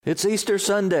It's Easter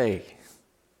Sunday,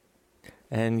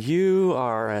 and you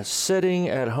are sitting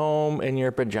at home in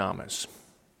your pajamas.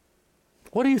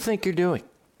 What do you think you're doing?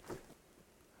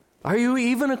 Are you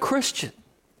even a Christian?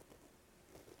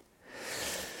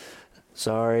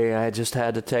 Sorry, I just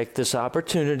had to take this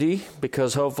opportunity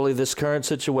because hopefully this current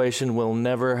situation will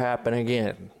never happen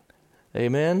again.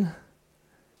 Amen?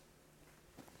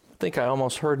 I think I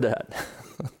almost heard that.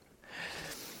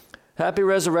 Happy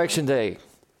Resurrection Day.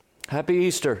 Happy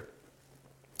Easter.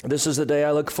 This is the day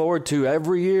I look forward to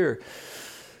every year,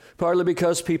 partly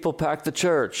because people pack the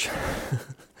church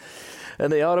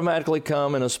and they automatically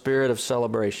come in a spirit of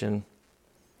celebration.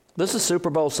 This is Super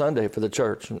Bowl Sunday for the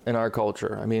church in our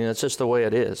culture. I mean, it's just the way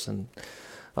it is, and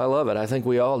I love it. I think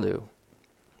we all do.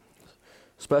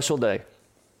 Special day.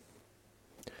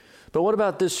 But what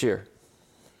about this year?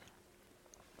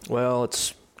 Well,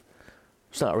 it's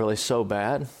not really so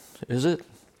bad, is it?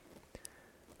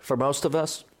 For most of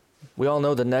us, we all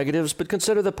know the negatives, but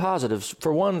consider the positives.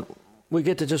 For one, we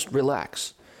get to just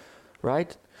relax,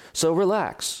 right? So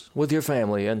relax with your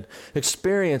family and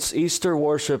experience Easter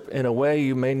worship in a way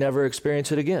you may never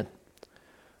experience it again,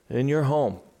 in your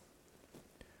home.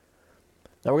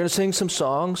 Now we're going to sing some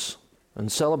songs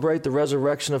and celebrate the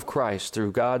resurrection of Christ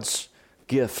through God's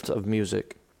gift of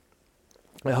music.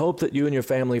 I hope that you and your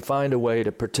family find a way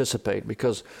to participate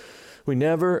because we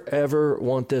never, ever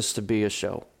want this to be a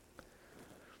show.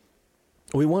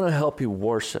 We want to help you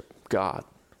worship God.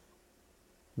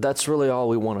 That's really all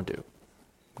we want to do.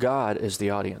 God is the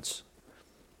audience.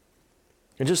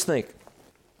 And just think,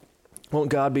 won't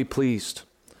God be pleased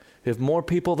if more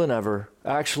people than ever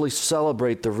actually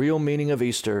celebrate the real meaning of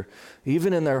Easter,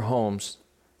 even in their homes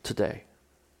today?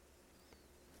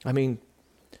 I mean,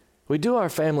 we do our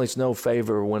families no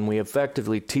favor when we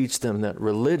effectively teach them that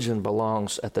religion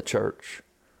belongs at the church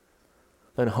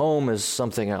and home is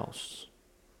something else.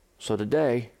 So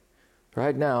today,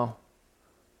 right now,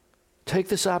 take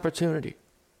this opportunity.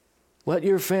 Let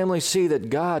your family see that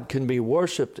God can be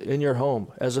worshiped in your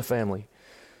home as a family,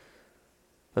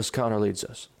 as Connor leads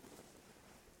us.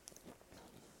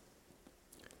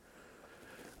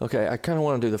 Okay, I kind of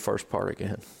want to do the first part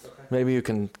again. Okay. Maybe you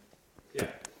can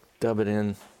dub it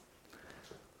in.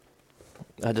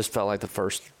 I just felt like the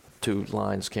first two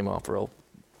lines came off real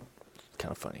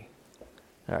kind of funny.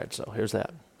 All right, so here's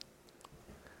that.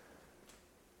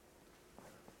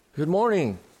 Good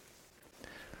morning.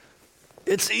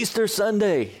 It's Easter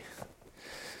Sunday.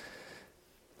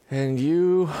 And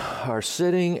you are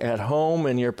sitting at home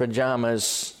in your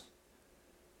pajamas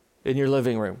in your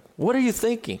living room. What are you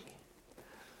thinking?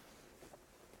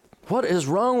 What is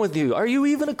wrong with you? Are you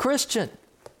even a Christian?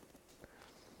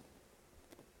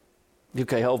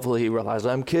 Okay, hopefully you realize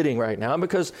I'm kidding right now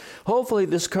because hopefully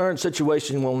this current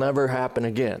situation will never happen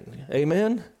again.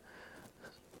 Amen?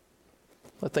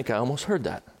 I think I almost heard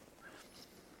that.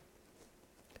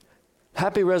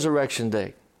 Happy Resurrection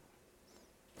Day.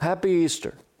 Happy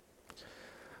Easter.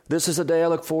 This is a day I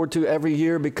look forward to every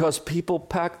year because people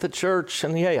pack the church.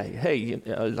 And hey,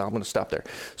 I'm going to stop there.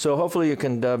 So hopefully you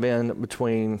can dub in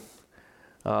between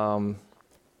never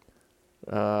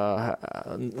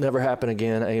happen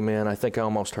again, amen. I think I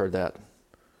almost heard that.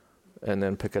 And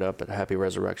then pick it up at Happy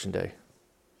Resurrection Day.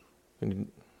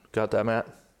 Got that, Matt?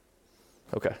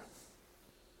 Okay.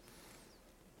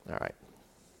 All right.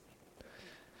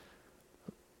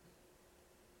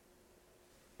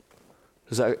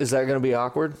 Is that going to be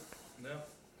awkward? No.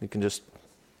 You can just...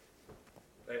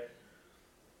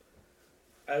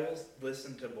 I will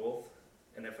listen to both,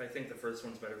 and if I think the first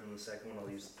one's better than the second one,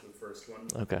 I'll use the first one.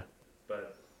 Okay.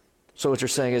 But... So what you're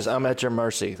saying is I'm at your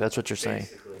mercy. That's what you're saying.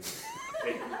 Basically.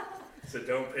 Hey, so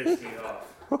don't piss me off.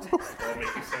 That'll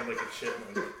make you sound like a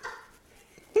chipmunk.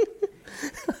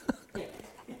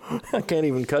 I can't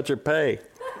even cut your pay.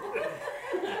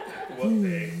 What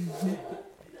pay?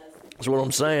 That's what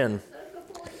I'm saying.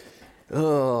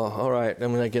 Oh, all right.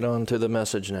 I'm going to get on to the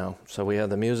message now. So we have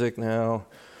the music now.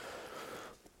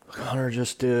 Connor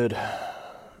just did.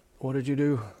 What did you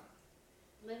do?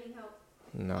 Living Hope.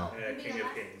 No. Yeah, King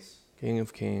of Kings. King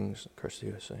of Kings.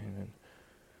 Kirsty was saying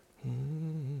it.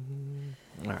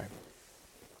 All right.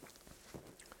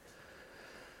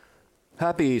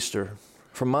 Happy Easter.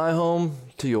 From my home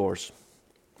to yours.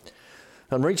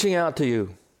 I'm reaching out to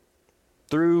you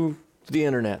through the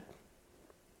internet.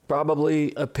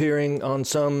 Probably appearing on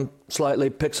some slightly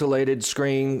pixelated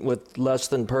screen with less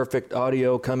than perfect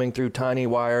audio coming through tiny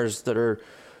wires that are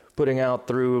putting out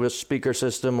through a speaker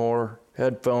system or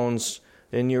headphones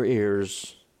in your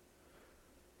ears.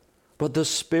 But the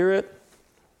Spirit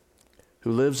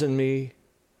who lives in me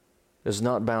is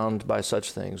not bound by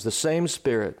such things. The same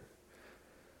Spirit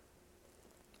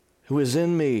who is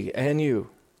in me and you.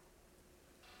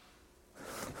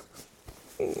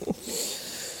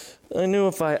 I knew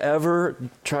if I ever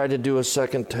tried to do a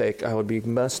second take, I would be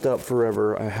messed up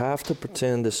forever. I have to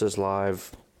pretend this is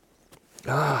live.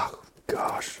 Ah,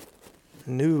 gosh.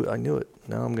 I knew it.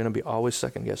 Now I'm going to be always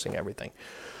second guessing everything.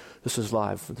 This is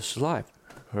live. This is live.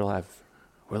 We're live.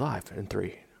 We're live in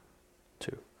 3,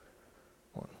 2,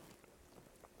 1.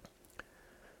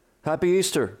 Happy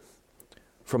Easter.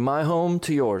 From my home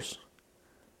to yours.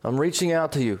 I'm reaching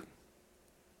out to you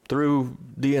through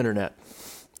the internet.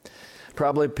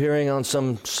 Probably appearing on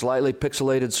some slightly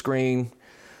pixelated screen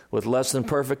with less than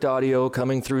perfect audio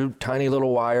coming through tiny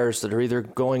little wires that are either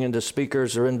going into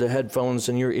speakers or into headphones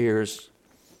in your ears.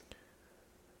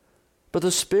 But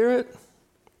the Spirit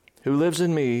who lives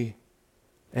in me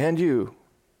and you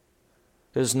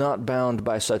is not bound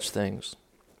by such things.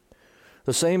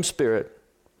 The same Spirit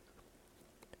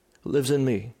lives in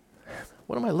me.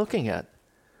 What am I looking at?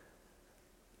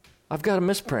 I've got a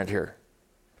misprint here.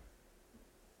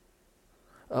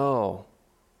 Oh.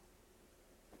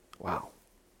 Wow.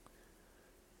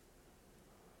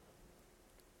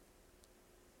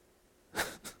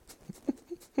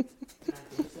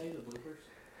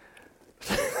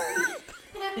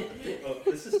 Oh,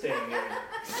 this is staying in.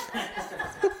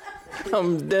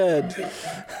 I'm dead.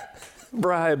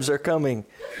 Bribes are coming.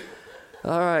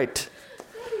 All right.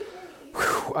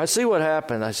 Whew. I see what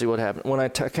happened. When I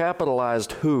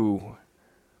capitalized who,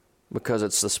 because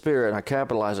it's the Spirit, I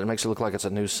capitalize it, it makes it look like it's a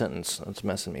new sentence. It's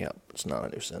messing me up. It's not a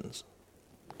new sentence.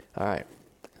 All right.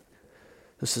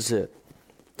 This is it.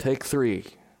 Take 3.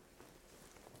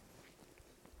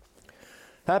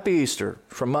 Happy Easter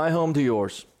from my home to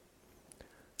yours.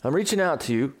 I'm reaching out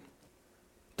to you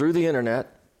through the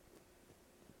internet,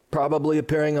 probably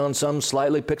appearing on some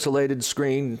slightly pixelated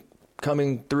screen,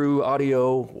 coming through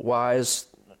audio-wise,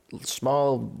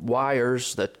 small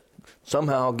wires that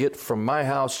somehow get from my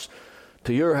house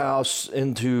to your house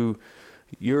into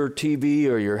your TV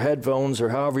or your headphones or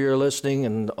however you're listening,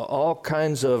 and all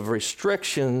kinds of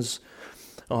restrictions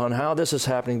on how this is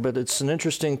happening. But it's an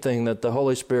interesting thing that the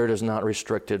Holy Spirit is not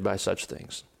restricted by such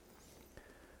things.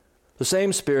 The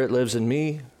same Spirit lives in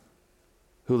me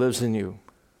who lives in you.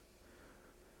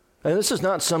 And this is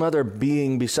not some other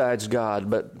being besides God,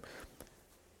 but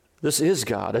this is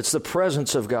God. It's the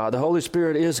presence of God. The Holy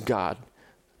Spirit is God.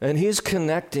 And He's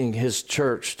connecting His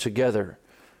church together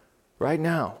right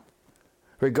now,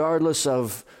 regardless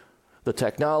of the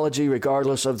technology,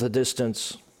 regardless of the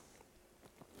distance.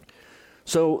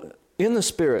 So, in the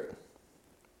Spirit,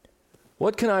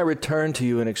 what can I return to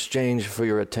you in exchange for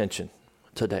your attention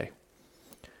today?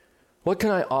 What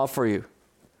can I offer you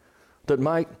that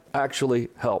might actually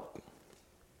help?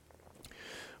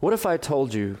 What if I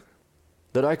told you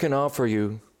that I can offer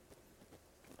you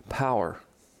power?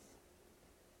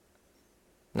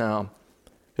 Now,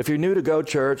 if you're new to Go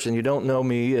Church and you don't know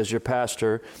me as your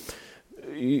pastor,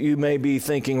 you may be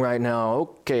thinking right now,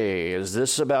 okay, is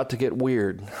this about to get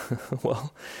weird?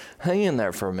 Well, hang in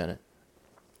there for a minute.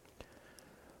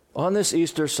 On this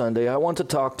Easter Sunday, I want to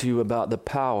talk to you about the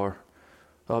power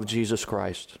of Jesus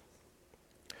Christ.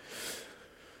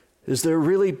 Is there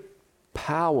really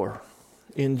power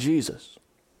in Jesus?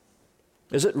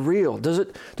 Is it real? Does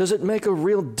it make a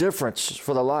real difference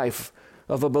for the life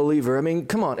of a believer? I mean,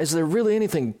 come on, is there really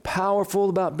anything powerful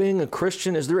about being a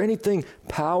Christian? Is there anything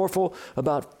powerful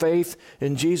about faith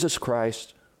in Jesus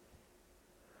Christ?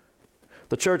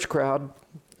 The church crowd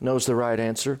knows the right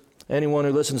answer. Anyone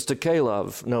who listens to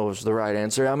K-Love knows the right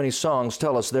answer. How many songs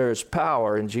tell us there is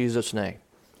power in Jesus' name?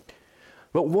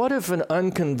 But what if an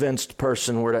unconvinced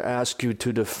person were to ask you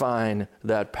to define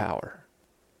that power?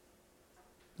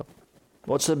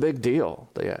 What's the big deal,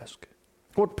 they ask.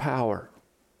 What power?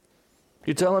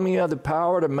 You telling me you have the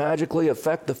power to magically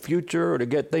affect the future or to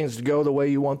get things to go the way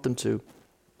you want them to?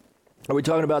 Are we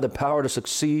talking about the power to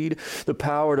succeed, the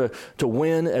power to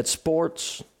win at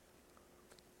sports,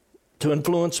 to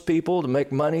influence people, to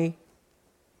make money,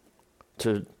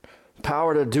 to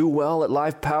power to do well at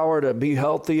life, power to be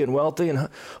healthy and wealthy? And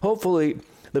hopefully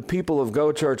the people of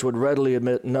Go Church would readily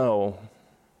admit, no,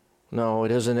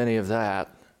 it isn't any of that.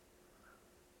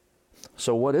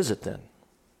 So what is it then?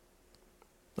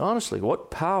 Honestly,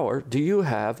 what power do you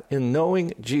have in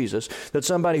knowing Jesus that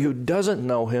somebody who doesn't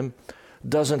know Him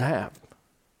doesn't have?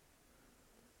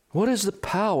 What is the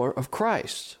power of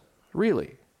Christ,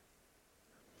 really?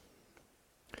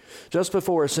 Just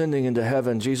before ascending into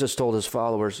heaven, Jesus told His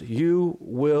followers, "You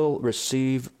will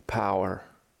receive power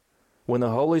when the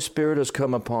Holy Spirit has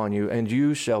come upon you, and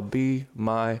you shall be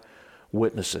my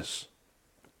witnesses."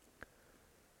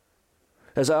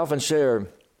 As I often share,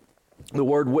 The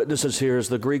word witnesses here is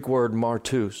the Greek word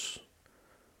martus,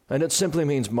 and it simply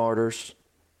means martyrs.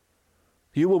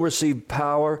 You will receive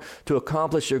power to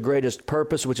accomplish your greatest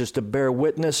purpose, which is to bear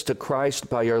witness to Christ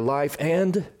by your life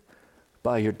and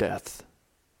by your death.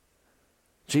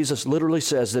 Jesus literally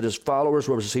says that his followers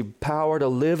will receive power to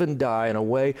live and die in a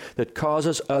way that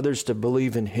causes others to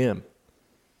believe in him.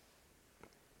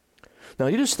 Now,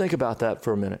 you just think about that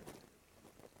for a minute.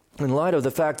 In light of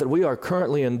the fact that we are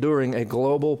currently enduring a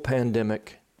global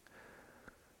pandemic.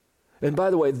 And by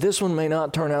the way, this one may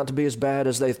not turn out to be as bad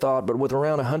as they thought, but with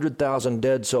around 100,000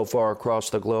 dead so far across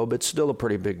the globe, it's still a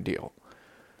pretty big deal.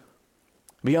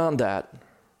 Beyond that,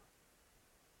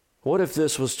 what if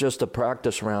this was just a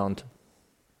practice round?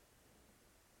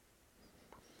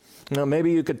 Now,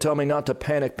 maybe you could tell me not to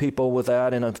panic people with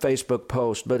that in a Facebook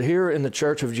post, but here in the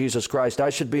Church of Jesus Christ, I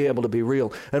should be able to be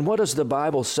real. And what does the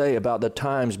Bible say about the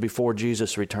times before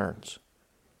Jesus returns?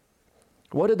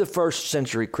 What did the first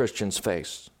century Christians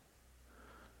face?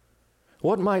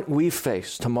 What might we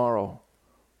face tomorrow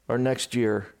or next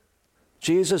year?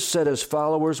 Jesus said his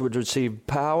followers would receive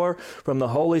power from the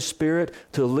Holy Spirit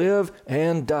to live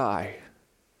and die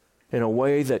in a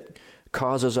way that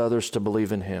causes others to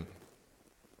believe in him.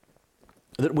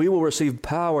 That we will receive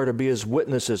power to be his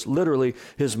witnesses, literally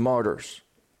his martyrs.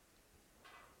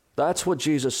 That's what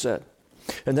Jesus said.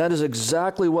 And that is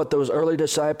exactly what those early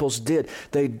disciples did.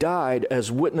 They died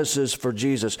as witnesses for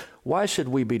Jesus. Why should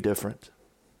we be different?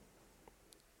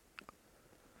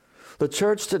 The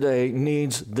church today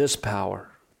needs this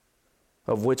power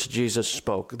of which Jesus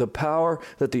spoke, the power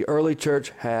that the early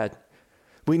church had.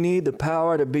 We need the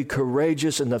power to be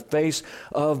courageous in the face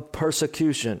of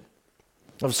persecution,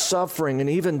 of suffering and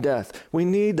even death. We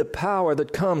need the power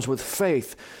that comes with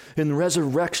faith in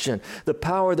resurrection, the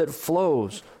power that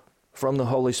flows from the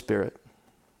Holy Spirit.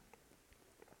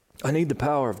 I need the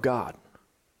power of God.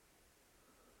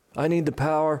 I need the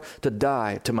power to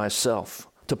die to myself,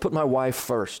 to put my wife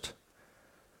first,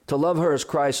 to love her as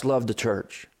Christ loved the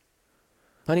church.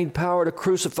 I need power to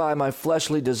crucify my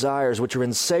fleshly desires, which are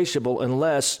insatiable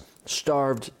unless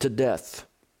starved to death.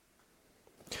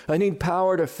 I need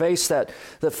power to face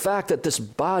the fact that this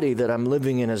body that I'm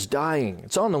living in is dying.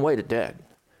 It's on the way to dead.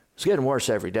 It's getting worse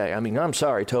every day. I mean, I'm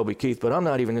sorry, Toby Keith, but I'm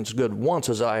not even as good once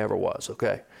as I ever was,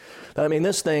 okay? I mean,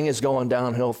 this thing is going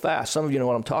downhill fast. Some of you know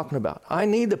what I'm talking about. I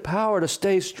need the power to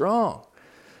stay strong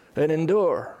and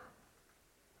endure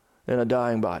in a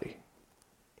dying body.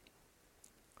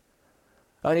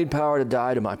 I need power to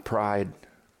die to my pride.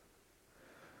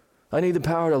 I need the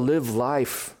power to live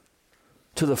life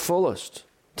to the fullest,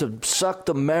 to suck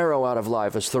the marrow out of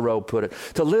life, as Thoreau put it,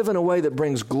 to live in a way that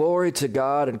brings glory to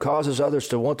God and causes others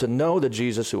to want to know the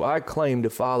Jesus who I claim to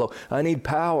follow. I need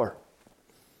power,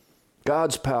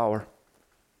 God's power,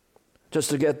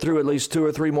 just to get through at least 2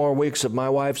 or 3 more weeks of my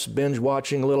wife's binge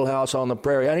watching Little House on the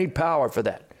Prairie. I need power for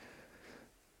that.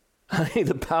 I need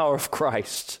the power of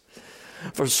Christ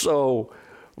for so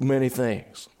many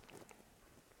things.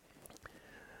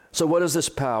 So what is this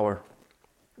power?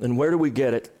 And where do we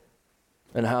get it?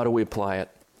 And how do we apply it?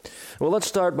 Well, let's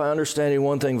start by understanding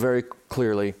one thing very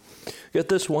clearly. Get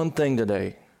this one thing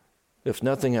today, if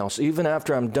nothing else. Even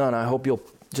after I'm done, I hope you'll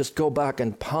just go back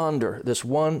and ponder this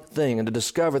one thing and to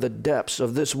discover the depths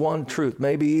of this one truth,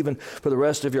 maybe even for the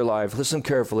rest of your life. Listen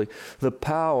carefully. The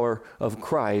power of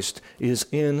Christ is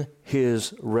in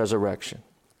his resurrection.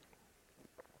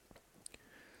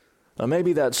 Now,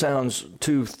 maybe that sounds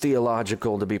too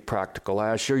theological to be practical.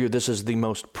 I assure you this is the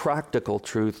most practical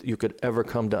truth you could ever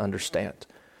come to understand.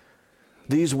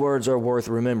 These words are worth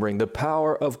remembering. The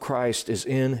power of Christ is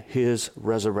in his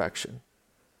resurrection.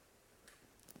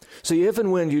 See, if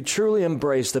and when you truly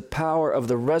embrace the power of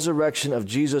the resurrection of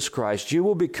Jesus Christ, you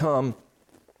will become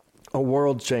a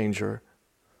world changer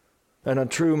and a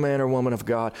true man or woman of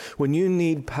God. When you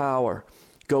need power,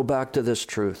 go back to this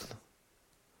truth.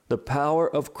 The power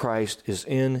of Christ is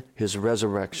in his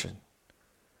resurrection.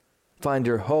 Find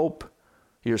your hope,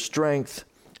 your strength,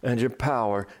 and your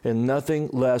power in nothing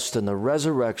less than the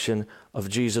resurrection of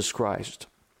Jesus Christ.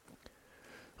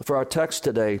 For our text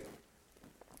today,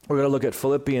 we're going to look at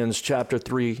Philippians chapter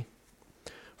 3,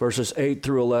 verses 8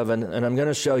 through 11, and I'm going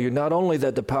to show you not only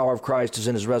that the power of Christ is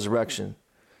in his resurrection,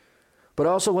 but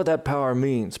also what that power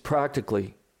means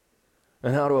practically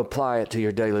and how to apply it to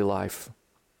your daily life.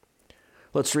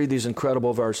 Let's read these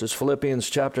incredible verses. Philippians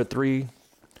chapter 3,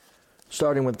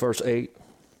 starting with verse 8.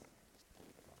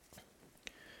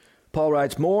 Paul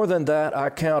writes, "More than that, I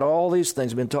count all these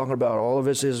things," been talking about all of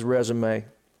his resume,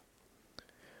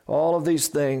 all of these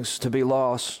things to be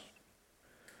loss,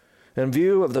 in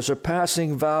view of the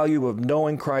surpassing value of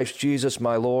knowing Christ Jesus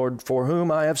my Lord, for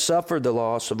whom I have suffered the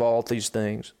loss of all these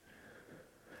things,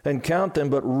 and count them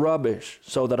but rubbish,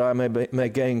 so that I may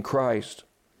gain Christ,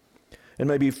 and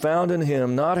may be found in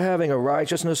him, not having a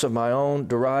righteousness of my own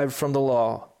derived from the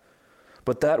law,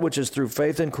 but that which is through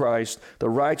faith in Christ, the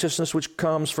righteousness which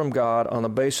comes from God on the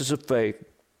basis of faith,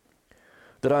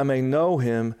 that I may know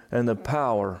him and the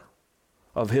power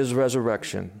of his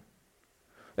resurrection,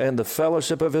 and the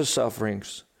fellowship of his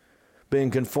sufferings,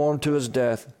 being conformed to his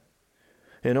death,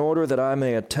 in order that I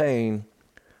may attain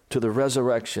to the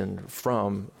resurrection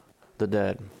from the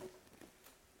dead.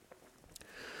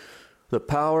 The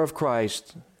power of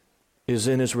Christ is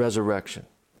in his resurrection.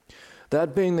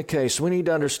 That being the case, we need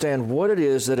to understand what it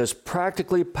is that is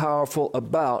practically powerful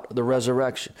about the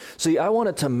resurrection. See, I want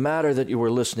it to matter that you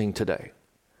were listening today.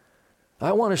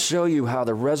 I want to show you how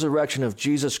the resurrection of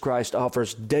Jesus Christ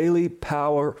offers daily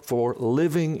power for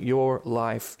living your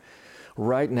life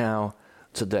right now,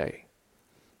 today.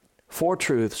 4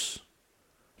 truths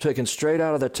taken straight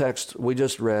out of the text we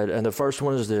just read, and the first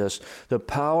one is this: the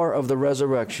power of the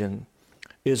resurrection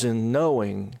is in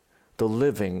knowing the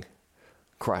living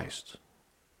Christ.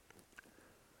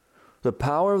 The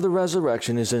power of the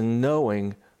resurrection is in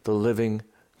knowing the living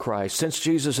Christ. Since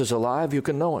Jesus is alive, you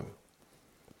can know him.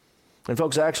 And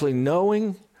folks, actually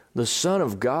knowing the Son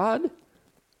of God,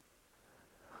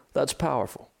 that's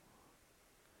powerful.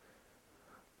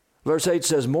 Verse 8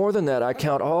 says, more than that, I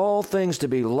count all things to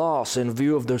be loss in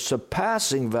view of the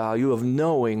surpassing value of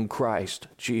knowing Christ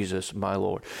Jesus, my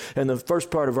Lord. And the first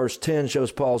part of verse 10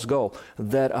 shows Paul's goal,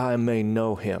 that I may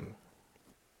know him.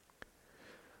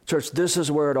 Church, this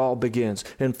is where it all begins.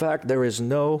 In fact, there is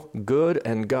no good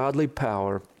and godly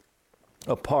power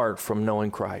apart from knowing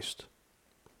Christ.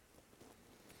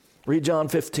 Read John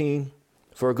 15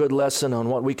 for a good lesson on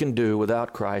what we can do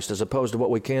without Christ as opposed to what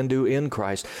we can do in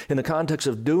Christ. In the context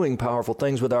of doing powerful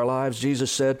things with our lives,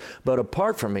 Jesus said, but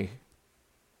apart from me,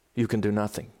 you can do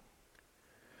nothing.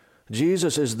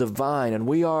 Jesus is the vine and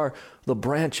we are the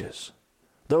branches.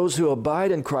 Those who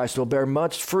abide in Christ will bear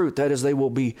much fruit. That is, they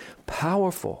will be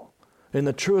powerful in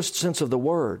the truest sense of the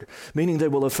word, meaning they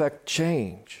will effect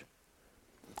change.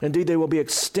 Indeed, they will be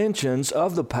extensions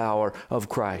of the power of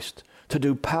Christ to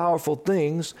do powerful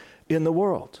things in the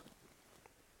world.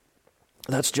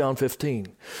 That's John 15.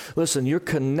 Listen, your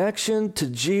connection to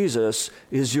Jesus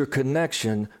is your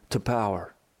connection to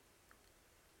power.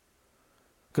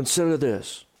 Consider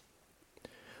this.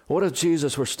 What if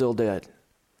Jesus were still dead,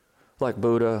 like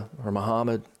Buddha or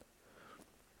Muhammad?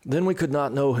 Then we could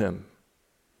not know him.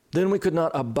 Then we could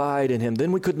not abide in him.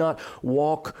 Then we could not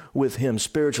walk with him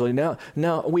spiritually.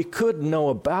 Now we could know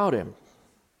about him.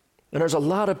 And there's a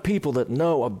lot of people that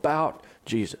know about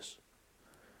Jesus.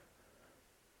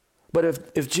 But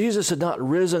if Jesus had not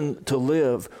risen to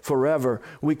live forever,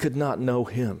 we could not know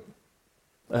him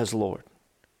as Lord.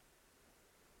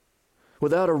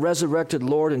 Without a resurrected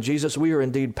Lord and Jesus, we are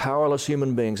indeed powerless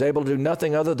human beings, able to do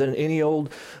nothing other than any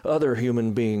old other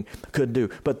human being could do.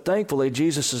 But thankfully,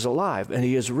 Jesus is alive and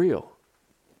he is real.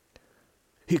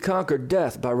 He conquered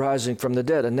death by rising from the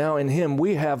dead, and now in him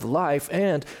we have life,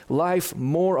 and life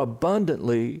more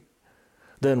abundantly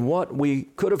than what we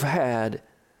could have had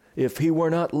if he were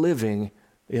not living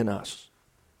in us.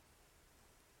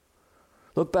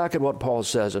 Look back at what Paul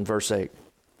says in verse 8.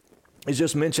 He's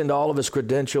just mentioned all of his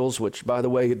credentials, which, by the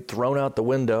way, he'd thrown out the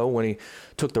window when he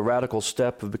took the radical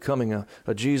step of becoming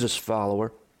a Jesus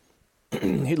follower.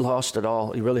 He'd lost it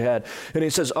all. He really had. And he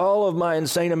says, all of my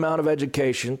insane amount of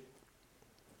education,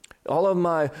 all of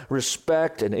my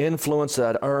respect and influence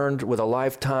that I'd earned with a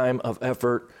lifetime of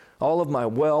effort, all of my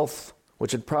wealth,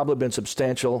 which had probably been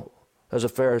substantial as a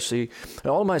Pharisee,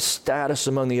 and all my status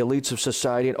among the elites of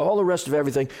society, and all the rest of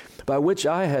everything by which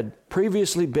I had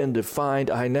previously been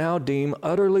defined, I now deem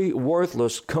utterly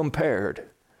worthless compared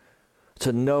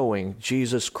to knowing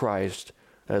Jesus Christ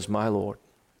as my Lord.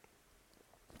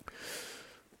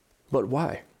 But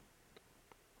why?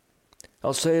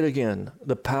 I'll say it again.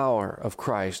 The power of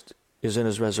Christ is in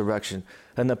his resurrection.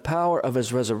 And the power of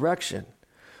his resurrection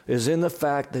is in the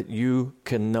fact that you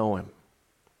can know him.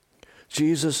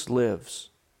 Jesus lives.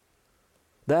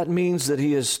 That means that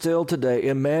he is still today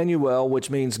Emmanuel, which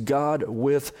means God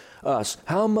with us.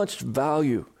 How much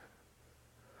value?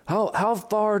 How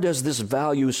far does this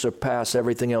value surpass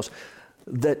everything else?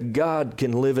 That God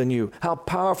can live in you. How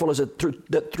powerful is it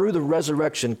that through the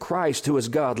resurrection, Christ, who is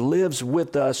God, lives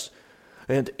with us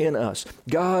and in us.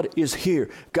 God is here.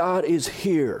 God is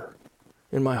here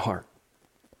in my heart.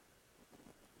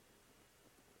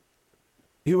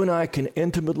 You and I can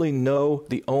intimately know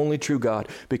the only true God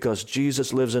because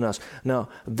Jesus lives in us. Now,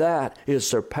 that is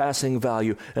surpassing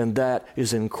value, and that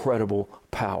is incredible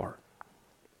power.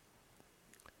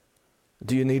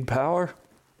 Do you need power?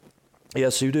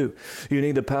 Yes, you do. You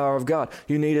need the power of God.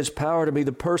 You need His power to be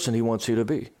the person He wants you to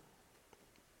be.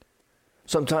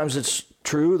 Sometimes it's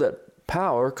true that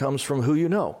power comes from who you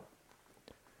know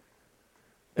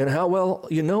and how well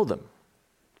you know them.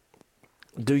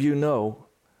 Do you know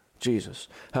Jesus?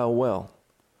 How well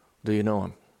do you know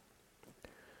Him?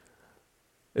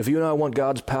 If you and I want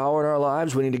God's power in our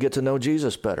lives, we need to get to know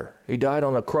Jesus better. He died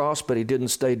on the cross, but He didn't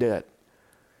stay dead.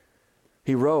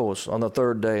 He rose on the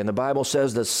third day, and the Bible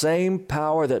says the same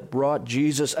power that brought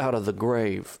Jesus out of the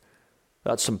grave,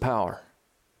 that's some power,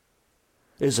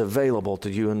 is available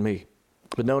to you and me.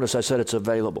 But notice I said it's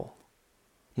available,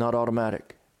 not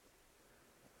automatic.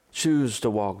 Choose to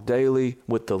walk daily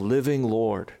with the living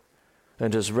Lord,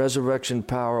 and His resurrection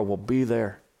power will be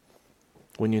there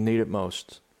when you need it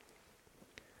most.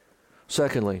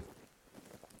 Secondly,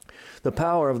 the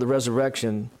power of the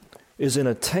resurrection is in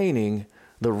attaining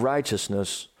the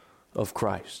righteousness of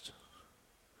Christ.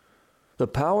 The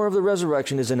power of the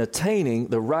resurrection is in attaining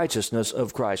the righteousness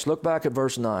of Christ. Look back at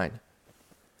verse 9.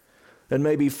 And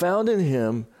may be found in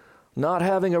Him, not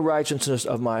having a righteousness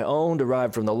of my own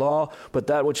derived from the law, but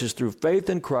that which is through faith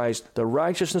in Christ, the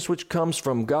righteousness which comes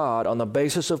from God on the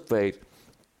basis of faith,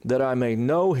 that I may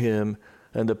know Him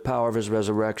and the power of His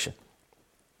resurrection.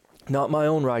 Not my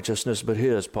own righteousness, but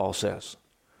His, Paul says.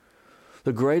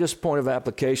 The greatest point of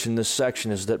application in this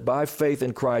section is that by faith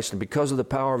in Christ and because of the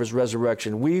power of His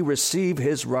resurrection, we receive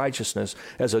His righteousness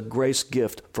as a grace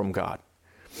gift from God.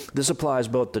 This applies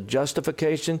both to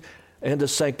justification and to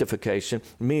sanctification,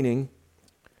 meaning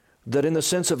that in the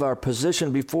sense of our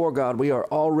position before God, we are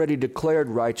already declared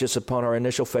righteous upon our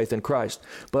initial faith in Christ.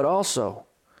 But also,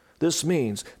 this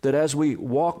means that as we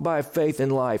walk by faith in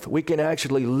life, we can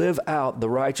actually live out the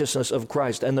righteousness of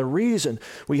Christ. And the reason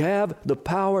we have the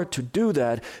power to do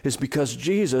that is because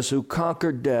Jesus, who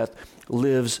conquered death,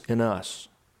 lives in us.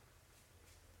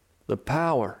 The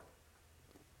power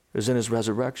is in His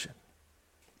resurrection.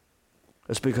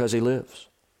 It's because He lives.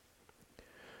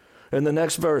 In the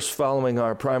next verse following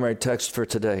our primary text for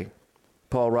today,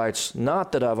 Paul writes,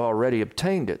 not that I've already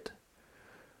obtained it,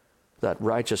 that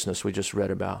righteousness we just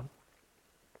read about,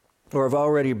 or have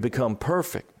already become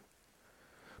perfect,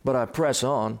 but I press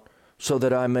on so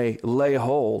that I may lay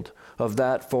hold of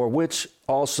that for which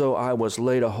also I was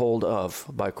laid a hold of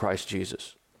by Christ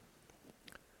Jesus.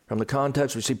 From the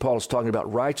context, we see Paul is talking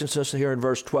about righteousness here in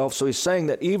verse 12. So he's saying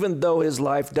that even though his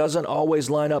life doesn't always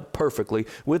line up perfectly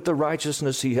with the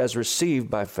righteousness he has received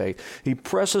by faith, he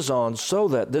presses on so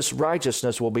that this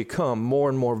righteousness will become more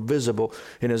and more visible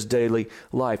in his daily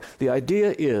life. The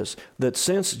idea is that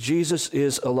since Jesus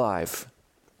is alive,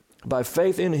 by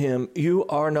faith in Him, you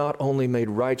are not only made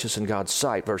righteous in God's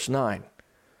sight, verse 9,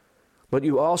 but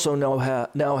you also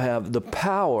now have the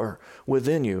power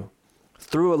within you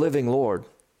through a living Lord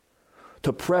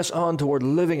to press on toward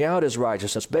living out His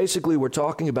righteousness. Basically, we're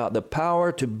talking about the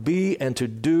power to be and to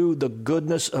do the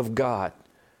goodness of God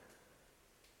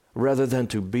rather than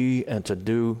to be and to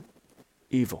do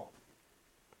evil.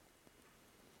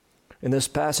 In this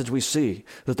passage, we see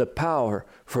that the power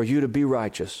for you to be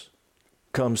righteous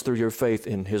comes through your faith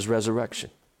in His resurrection.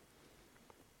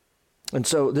 And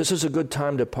so this is a good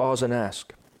time to pause and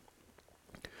ask,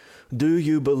 do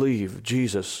you believe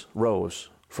Jesus rose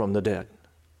from the dead?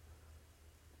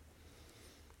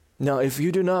 Now, if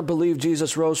you do not believe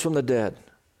Jesus rose from the dead,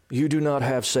 you do not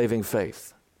have saving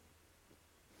faith.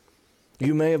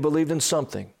 You may have believed in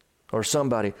something or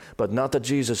somebody, but not the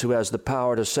Jesus who has the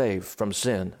power to save from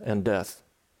sin and death.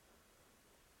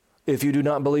 If you do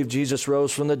not believe Jesus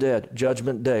rose from the dead,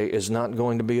 Judgment Day is not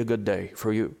going to be a good day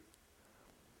for you.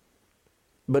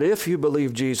 But if you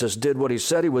believe Jesus did what He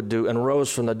said He would do and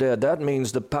rose from the dead, that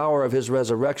means the power of His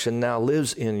resurrection now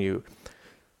lives in you.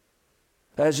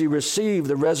 As you receive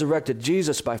the resurrected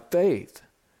Jesus by faith,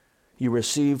 you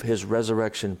receive His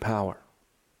resurrection power.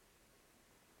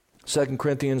 2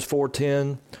 Corinthians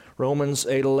 4:10, Romans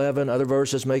 8:11, other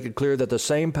verses make it clear that the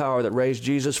same power that raised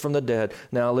Jesus from the dead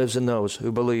now lives in those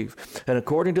who believe. And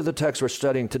according to the text we're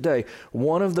studying today,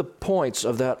 one of the points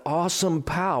of that awesome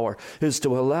power is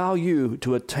to allow you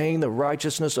to attain the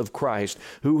righteousness of Christ,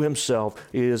 who Himself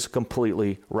is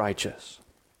completely righteous.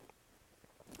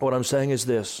 What I'm saying is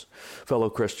this, fellow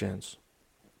Christians.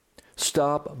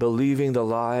 Stop believing the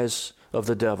lies of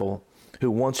the devil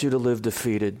who wants you to live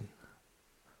defeated.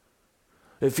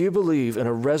 If you believe in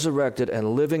a resurrected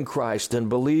and living Christ, then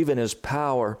believe in his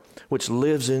power which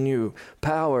lives in you,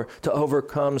 power to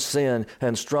overcome sin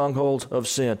and strongholds of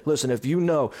sin. Listen, if you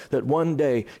know that one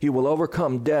day you will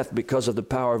overcome death because of the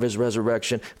power of his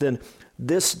resurrection, then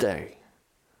this day,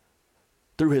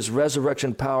 through his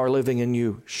resurrection power living in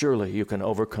you, surely you can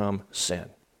overcome sin.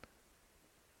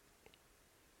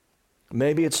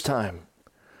 Maybe it's time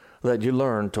that you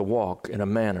learn to walk in a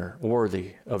manner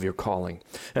worthy of your calling.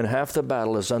 And half the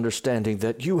battle is understanding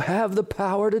that you have the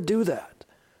power to do that.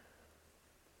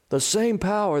 The same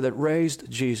power that raised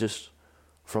Jesus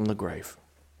from the grave.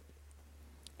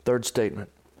 Third statement.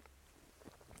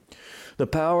 The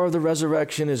power of the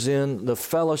resurrection is in the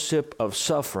fellowship of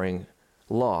suffering,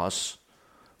 loss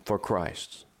for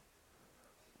Christ.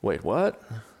 Wait, what?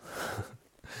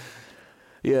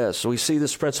 Yes, we see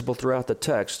this principle throughout the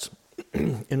text.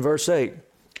 In verse 8,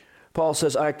 Paul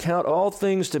says, I count all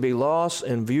things to be loss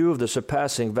in view of the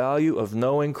surpassing value of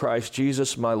knowing Christ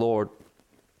Jesus my Lord,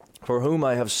 for whom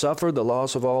I have suffered the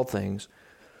loss of all things,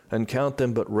 and count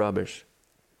them but rubbish.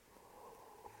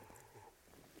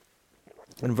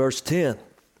 In verse 10,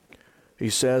 he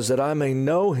says that I may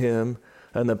know him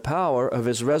and the power of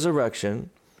his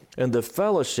resurrection and the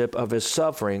fellowship of his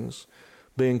sufferings,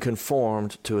 being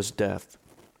conformed to his death.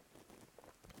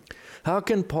 How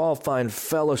can Paul find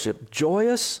fellowship,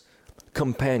 joyous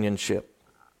companionship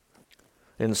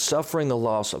in suffering the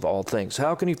loss of all things?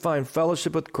 How can he find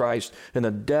fellowship with Christ in the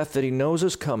death that he knows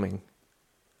is coming?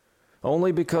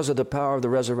 Only because of the power of the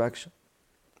resurrection.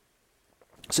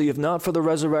 See, if not for the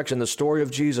resurrection, the story of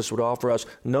Jesus would offer us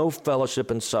no fellowship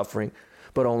in suffering,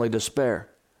 but only despair.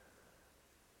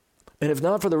 And if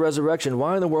not for the resurrection,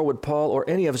 why in the world would Paul or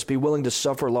any of us be willing to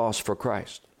suffer loss for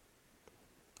Christ?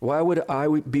 Why would I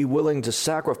be willing to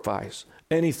sacrifice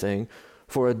anything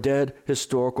for a dead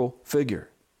historical figure?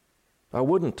 I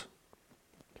wouldn't.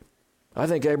 I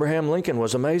think Abraham Lincoln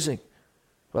was amazing,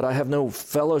 but I have no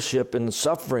fellowship in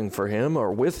suffering for him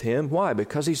or with him. Why?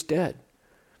 Because he's dead.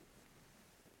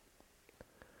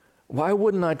 Why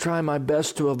wouldn't I try my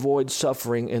best to avoid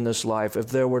suffering in this life if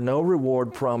there were no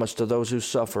reward promised to those who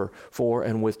suffer for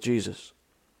and with Jesus?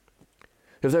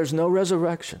 If there's no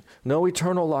resurrection, no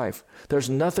eternal life, there's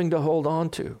nothing to hold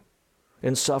on to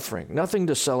in suffering, nothing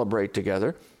to celebrate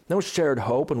together, no shared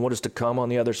hope in what is to come on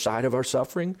the other side of our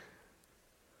suffering.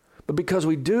 But because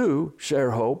we do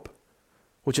share hope,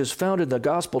 which is founded in the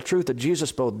gospel truth that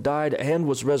Jesus both died and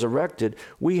was resurrected,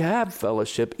 we have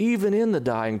fellowship even in the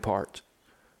dying part.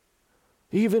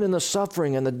 Even in the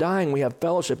suffering and the dying, we have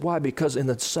fellowship. Why? Because in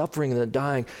the suffering and the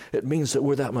dying, it means that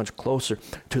we're that much closer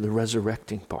to the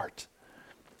resurrecting part.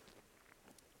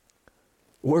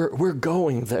 We're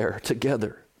going there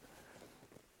together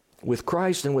with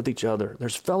Christ and with each other.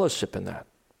 There's fellowship in that.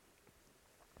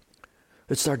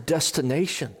 It's our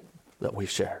destination that we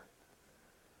share.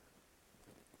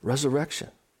 Resurrection.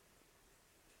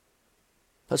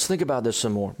 Let's think about this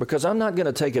some more, because I'm not going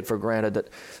to take it for granted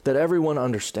that everyone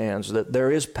understands that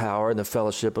there is power in the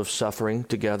fellowship of suffering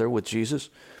together with Jesus.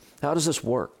 How does this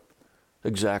work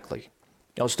exactly?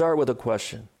 I'll start with a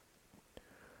question.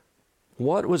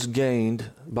 What was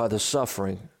gained by the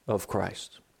suffering of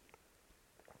Christ?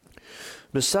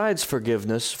 Besides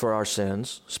forgiveness for our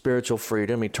sins, spiritual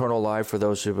freedom, eternal life for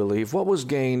those who believe, what was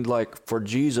gained for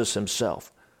Jesus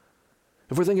himself?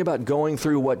 If we're thinking about going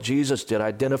through what Jesus did,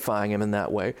 identifying him in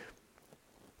that way,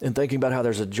 and thinking about how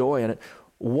there's a joy in it,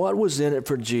 what was in it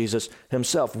for Jesus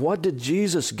himself? What did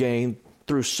Jesus gain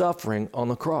through suffering on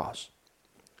the cross?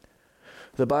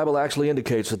 The Bible actually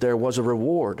indicates that there was a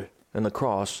reward in the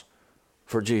cross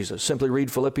for Jesus. Simply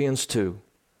read Philippians 2.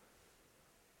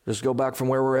 Just go back from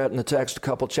where we're at in the text a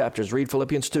couple chapters. Read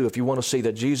Philippians 2 if you want to see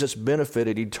that Jesus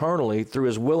benefited eternally through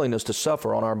his willingness to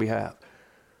suffer on our behalf.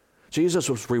 Jesus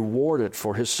was rewarded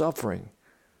for his suffering,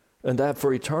 and that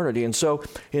for eternity. And so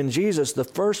in Jesus, the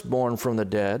firstborn from the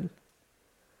dead,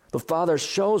 the Father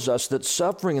shows us that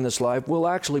suffering in this life will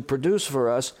actually produce for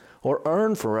us or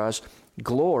earn for us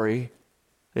glory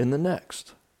in the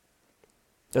next.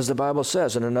 As the Bible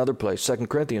says in another place, 2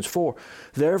 Corinthians 4,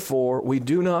 therefore we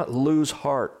do not lose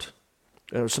heart.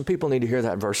 Some people need to hear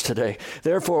that verse today.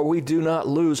 Therefore we do not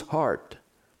lose heart.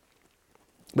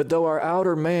 But though our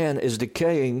outer man is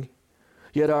decaying,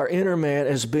 yet our inner man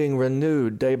is being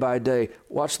renewed day by day.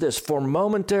 Watch this. For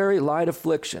momentary light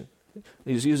affliction.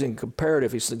 He's using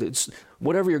comparative. He said, it's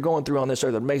whatever you're going through on this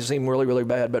earth, it may seem really, really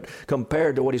bad, but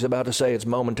compared to what he's about to say, it's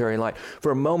momentary light.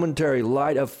 For momentary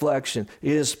light affliction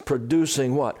is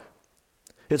producing what?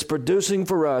 It's producing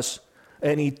for us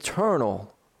an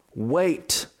eternal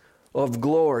weight of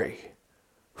glory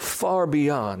far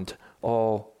beyond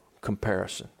all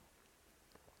comparison.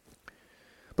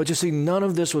 But you see, none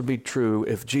of this would be true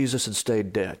if Jesus had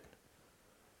stayed dead.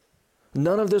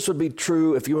 None of this would be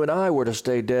true if you and I were to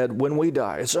stay dead when we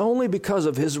die. It's only because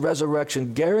of his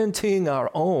resurrection guaranteeing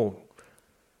our own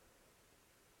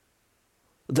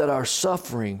that our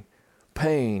suffering,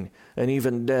 pain, and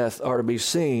even death are to be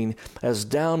seen as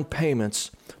down payments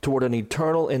toward an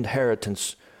eternal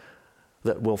inheritance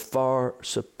that will far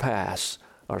surpass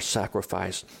our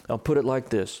sacrifice. I'll put it like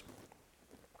this.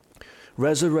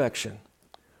 Resurrection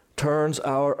turns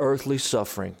our earthly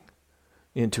suffering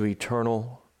into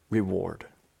eternal reward.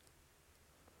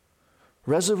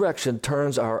 Resurrection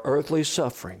turns our earthly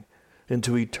suffering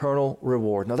into eternal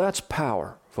reward. Now that's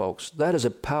power, folks. That is a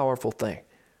powerful thing.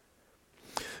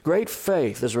 Great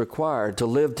faith is required to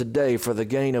live today for the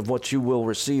gain of what you will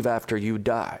receive after you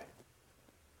die.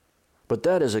 But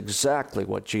that is exactly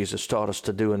what Jesus taught us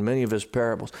to do in many of his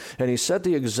parables. And he set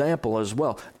the example as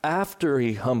well. After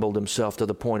he humbled himself to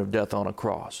the point of death on a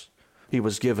cross, he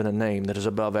was given a name that is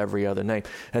above every other name.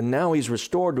 And now he's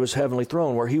restored to his heavenly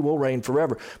throne where he will reign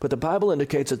forever. But the Bible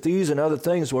indicates that these and other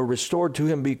things were restored to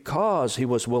him because he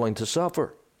was willing to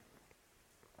suffer.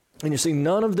 And you see,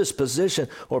 none of this position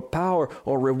or power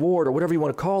or reward or whatever you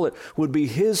want to call it would be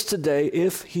his today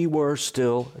if he were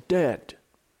still dead.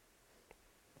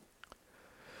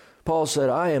 Paul said,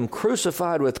 I am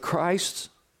crucified with Christ,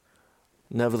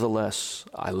 nevertheless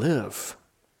I live.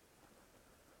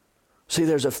 See,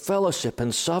 there's a fellowship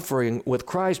in suffering with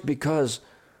Christ because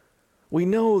we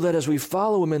know that as we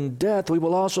follow him in death, we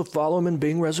will also follow him in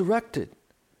being resurrected.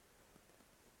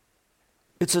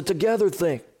 It's a together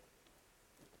thing.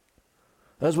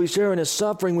 As we share in his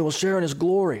suffering, we will share in his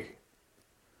glory.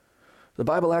 The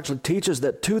Bible actually teaches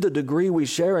that to the degree we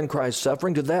share in Christ's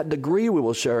suffering, to that degree we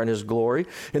will share in his glory.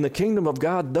 In the kingdom of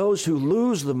God, those who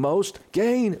lose the most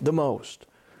gain the most.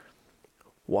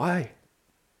 Why?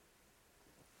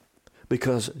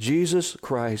 Because Jesus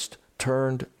Christ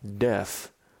turned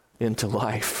death into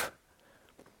life.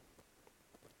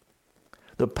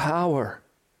 The power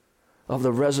of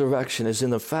the resurrection is in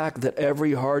the fact that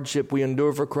every hardship we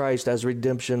endure for Christ has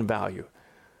redemption value.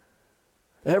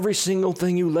 Every single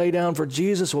thing you lay down for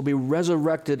Jesus will be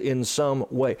resurrected in some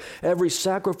way. Every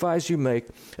sacrifice you make,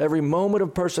 every moment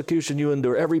of persecution you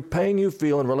endure, every pain you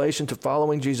feel in relation to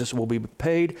following Jesus will be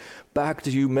paid back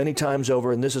to you many times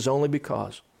over. And this is only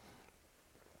because,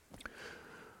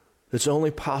 it's only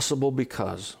possible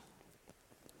because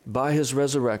by his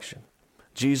resurrection,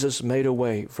 Jesus made a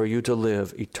way for you to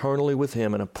live eternally with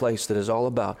him in a place that is all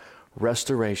about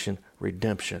restoration,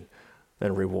 redemption,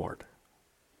 and reward.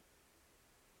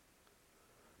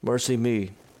 Mercy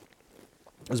Me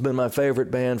has been my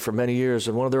favorite band for many years,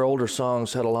 and one of their older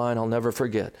songs had a line I'll never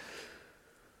forget.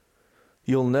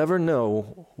 You'll never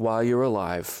know why you're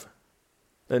alive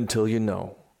until you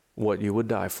know what you would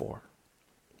die for.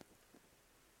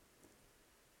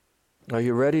 Are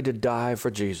you ready to die for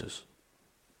Jesus?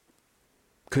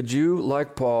 Could you,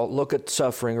 like Paul, look at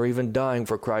suffering or even dying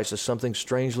for Christ as something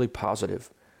strangely positive?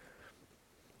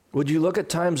 Would you look at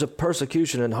times of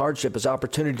persecution and hardship as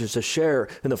opportunities to share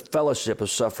in the fellowship of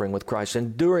suffering with Christ,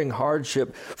 enduring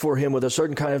hardship for him with a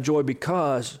certain kind of joy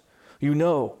because you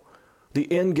know the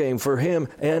end game for him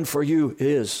and for you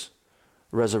is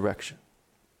resurrection?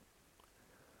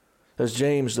 As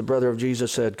James, the brother of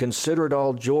Jesus, said, consider it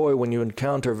all joy when you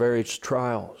encounter various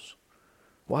trials.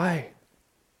 Why?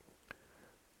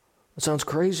 That sounds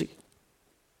crazy.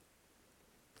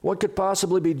 What could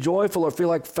possibly be joyful or feel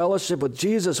like fellowship with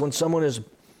Jesus when someone is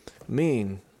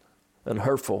mean and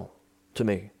hurtful to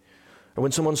me? Or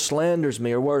when someone slanders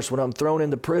me, or worse, when I'm thrown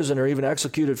into prison or even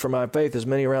executed for my faith, as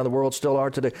many around the world still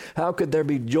are today? How could there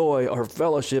be joy or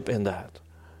fellowship in that?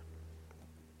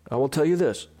 I will tell you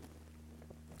this.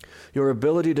 Your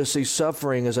ability to see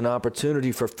suffering as an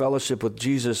opportunity for fellowship with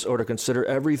Jesus, or to consider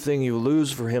everything you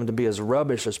lose for him to be as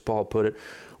rubbish, as Paul put it,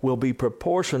 will be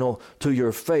proportional to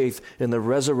your faith in the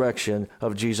resurrection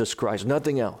of Jesus Christ.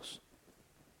 Nothing else.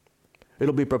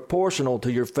 It'll be proportional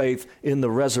to your faith in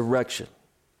the resurrection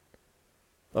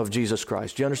of Jesus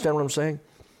Christ. Do you understand what I'm saying?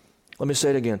 Let me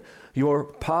say it again. Your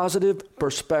positive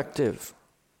perspective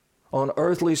on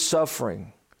earthly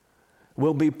suffering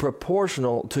will be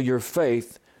proportional to your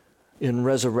faith in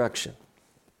resurrection.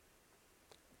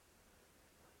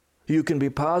 You can be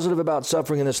positive about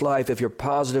suffering in this life if you're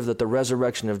positive that the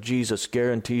resurrection of Jesus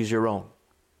guarantees your own.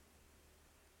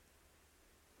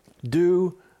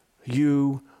 Do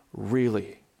you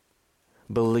really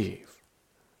believe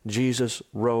Jesus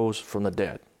rose from the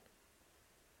dead?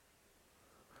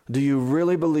 Do you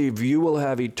really believe you will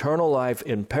have eternal life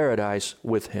in paradise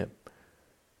with him?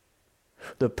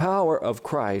 The power of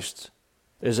Christ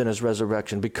is in his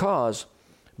resurrection because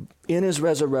in his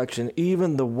resurrection,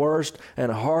 even the worst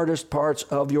and hardest parts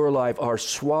of your life are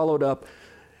swallowed up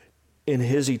in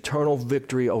his eternal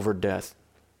victory over death.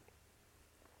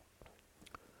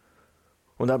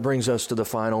 Well, that brings us to the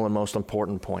final and most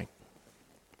important point.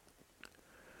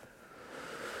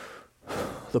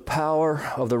 The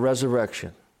power of the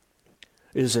resurrection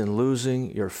is in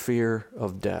losing your fear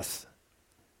of death.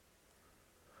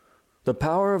 The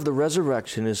power of the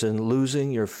resurrection is in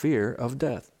losing your fear of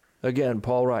death. Again,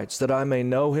 Paul writes, that I may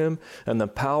know him and the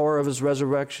power of his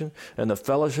resurrection and the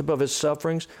fellowship of his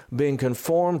sufferings, being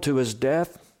conformed to his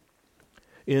death,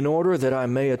 in order that I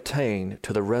may attain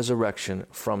to the resurrection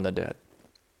from the dead.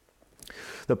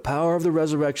 The power of the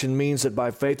resurrection means that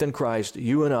by faith in Christ,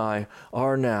 you and I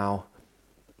are now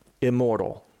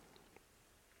immortal.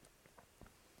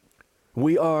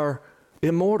 We are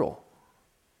immortal.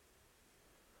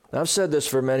 I've said this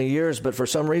for many years, but for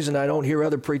some reason I don't hear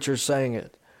other preachers saying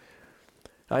it.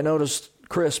 I noticed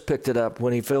Chris picked it up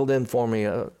when he filled in for me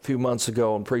a few months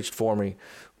ago and preached for me,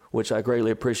 which I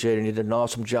greatly appreciated. He did an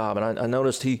awesome job, and I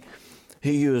noticed he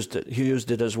used it. He used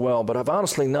it as well, but I've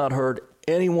honestly not heard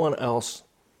anyone else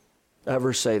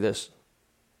ever say this.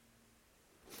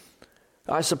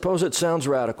 I suppose it sounds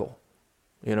radical,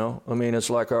 you know? I mean, it's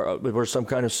like we're some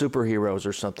kind of superheroes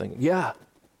or something. Yeah,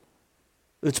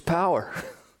 it's power.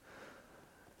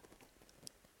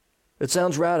 It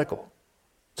sounds radical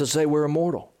to say we're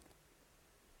immortal.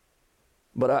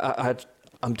 But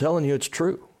I'm telling you it's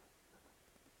true.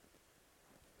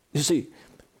 You see,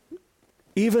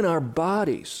 even our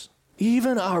bodies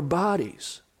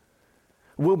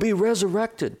will be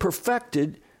resurrected,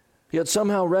 perfected, yet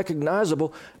somehow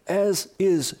recognizable, as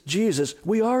is Jesus.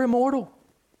 We are immortal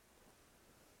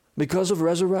because of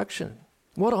resurrection.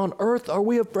 What on earth are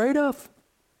we afraid of?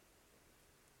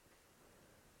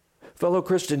 Fellow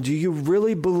Christian, do you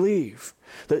really believe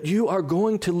that you are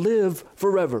going to live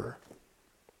forever?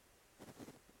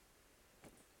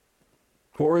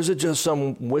 Or is it just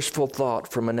some wishful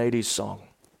thought from an 80s song?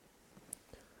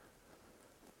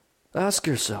 Ask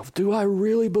yourself, do I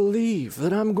really believe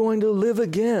that I'm going to live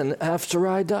again after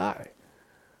I die?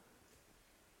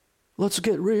 Let's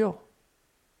get real.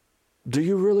 Do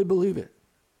you really believe it?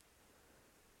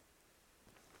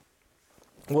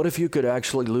 What if you could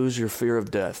actually lose your fear of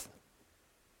death?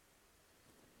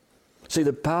 See,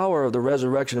 the power of the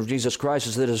resurrection of Jesus Christ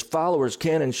is that his followers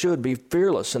can and should be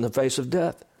fearless in the face of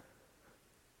death.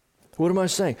 What am I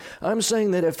saying? I'm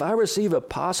saying that if I receive a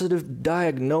positive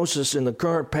diagnosis in the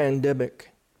current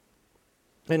pandemic,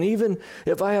 and even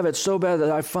if I have it so bad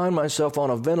that I find myself on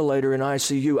a ventilator in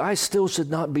ICU, I still should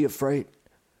not be afraid.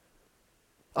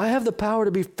 I have the power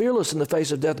to be fearless in the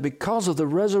face of death because of the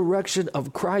resurrection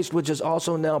of Christ, which is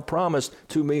also now promised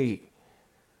to me.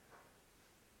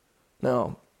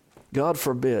 Now, God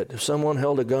forbid, if someone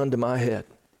held a gun to my head,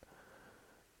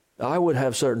 I would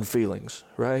have certain feelings,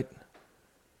 right?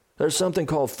 There's something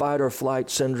called fight or flight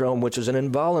syndrome, which is an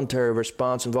involuntary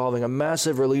response involving a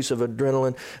massive release of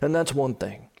adrenaline, and that's one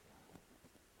thing.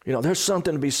 You know, there's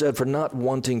something to be said for not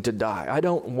wanting to die. I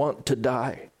don't want to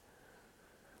die,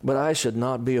 but I should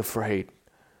not be afraid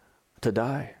to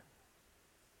die.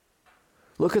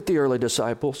 Look at the early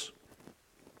disciples.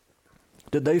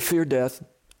 Did they fear death?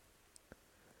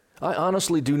 I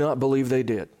honestly do not believe they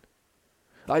did.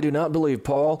 I do not believe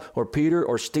Paul or Peter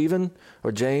or Stephen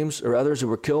or James or others who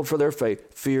were killed for their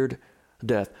faith feared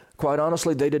death. Quite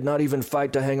honestly, they did not even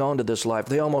fight to hang on to this life.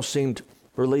 They almost seemed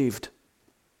relieved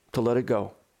to let it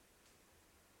go.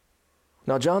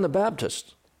 Now, John the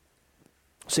Baptist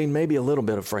seemed maybe a little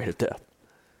bit afraid of death,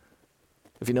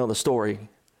 if you know the story.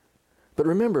 But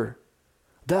remember,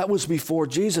 that was before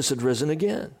Jesus had risen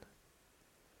again.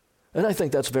 And I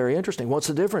think that's very interesting. What's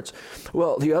the difference?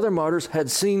 Well, the other martyrs had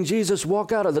seen Jesus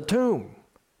walk out of the tomb.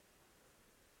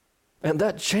 And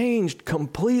that changed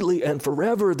completely and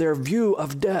forever their view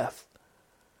of death.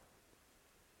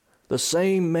 The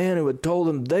same man who had told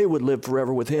them they would live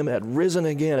forever with him had risen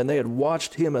again, and they had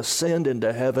watched him ascend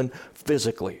into heaven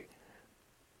physically.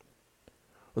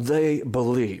 They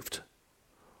believed.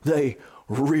 They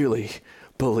really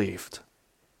believed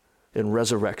in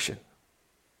resurrection.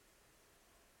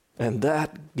 And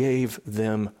that gave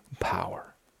them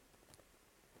power.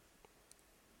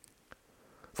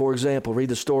 For example, read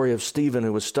the story of Stephen,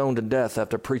 who was stoned to death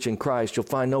after preaching Christ. You'll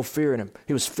find no fear in him.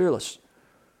 He was fearless.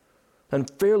 And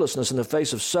fearlessness in the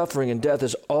face of suffering and death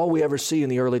is all we ever see in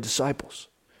the early disciples.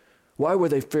 Why were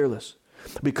they fearless?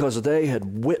 Because they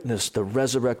had witnessed the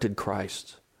resurrected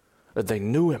Christ. That they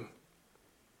knew him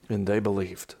and they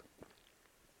believed.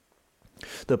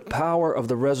 The power of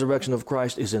the resurrection of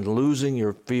Christ is in losing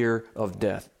your fear of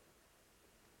death.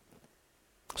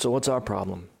 So what's our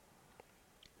problem?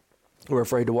 We're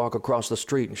afraid to walk across the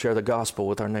street and share the gospel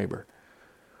with our neighbor.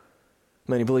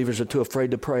 Many believers are too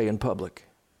afraid to pray in public.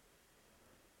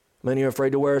 Many are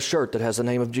afraid to wear a shirt that has the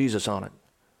name of Jesus on it.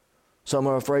 Some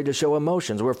are afraid to show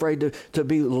emotions. We're afraid to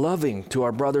be loving to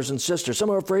our brothers and sisters.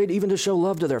 Some are afraid even to show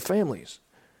love to their families.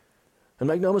 And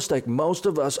make no mistake, most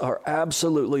of us are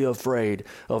absolutely afraid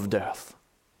of death.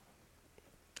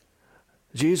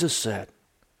 Jesus said,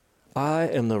 I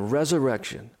am the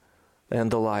resurrection and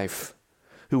the life.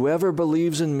 Whoever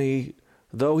believes in me,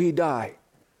 though he die,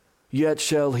 yet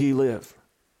shall he live.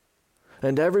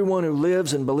 And everyone who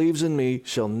lives and believes in me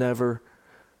shall never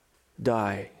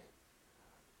die.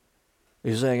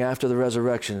 He's saying after the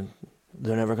resurrection,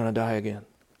 they're never going to die again.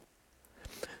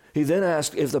 He then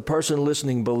asked if the person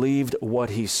listening believed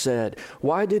what he said.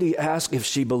 Why did he ask if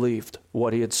she believed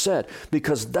what he had said?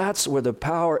 Because that's where the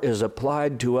power is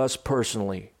applied to us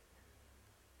personally.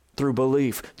 Through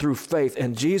belief, through faith.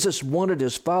 And Jesus wanted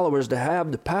his followers to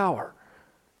have the power.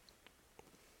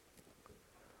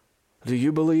 Do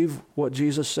you believe what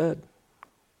Jesus said?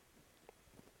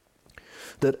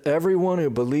 That everyone who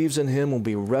believes in him will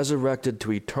be resurrected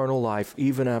to eternal life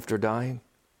even after dying?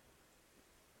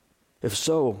 If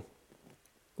so,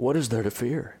 what is there to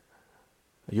fear?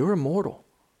 You're immortal.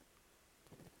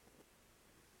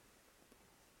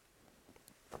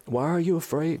 Why are you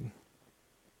afraid?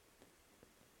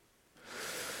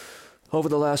 Over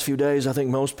the last few days, I think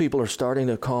most people are starting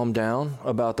to calm down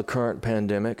about the current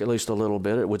pandemic, at least a little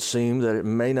bit. It would seem that it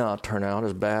may not turn out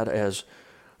as bad as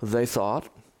they thought.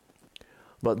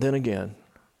 But then again,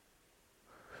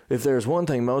 if there's one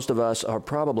thing most of us are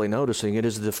probably noticing, it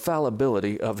is the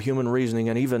fallibility of human reasoning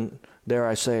and even, dare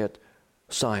I say it,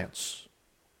 science.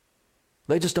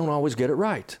 They just don't always get it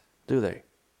right, do they?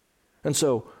 And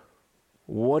so,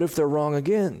 what if they're wrong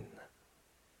again?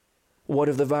 What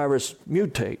if the virus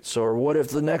mutates? Or what if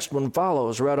the next one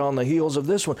follows right on the heels of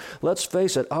this one? Let's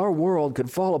face it, our world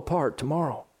could fall apart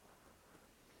tomorrow.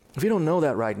 If you don't know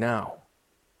that right now,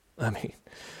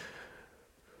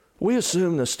 we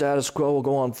assume the status quo will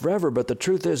go on forever, but the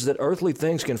truth is that earthly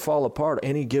things can fall apart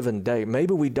any given day.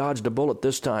 Maybe we dodged a bullet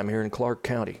this time here in Clark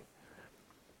County.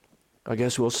 I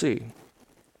guess we'll see.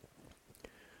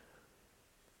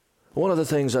 One of the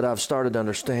things that I've started to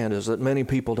understand is that many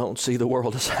people don't see the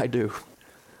world as I do.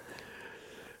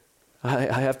 I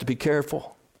have to be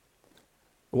careful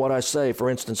what I say, for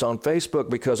instance, on Facebook,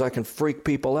 because I can freak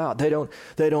people out. They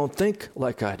don't think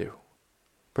like I do,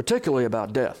 particularly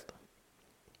about death.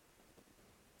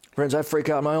 Friends, I freak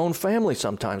out my own family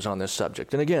sometimes on this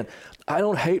subject. And again, I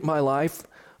don't hate my life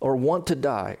or want to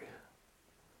die,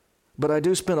 but I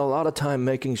do spend a lot of time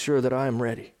making sure that I am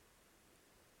ready.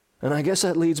 And I guess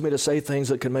that leads me to say things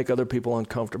that can make other people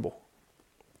uncomfortable.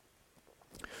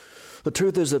 The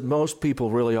truth is that most people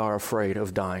really are afraid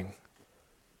of dying.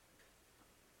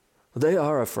 They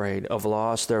are afraid of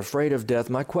loss. They're afraid of death.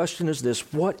 My question is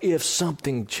this: what if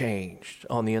something changed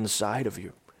on the inside of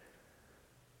you?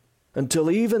 Until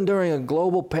even during a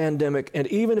global pandemic, and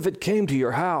even if it came to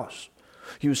your house,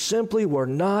 you simply were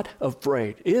not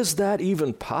afraid. Is that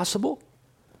even possible?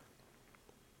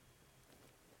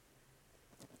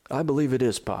 I believe it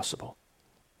is possible.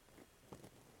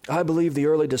 I believe the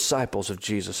early disciples of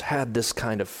Jesus had this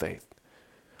kind of faith.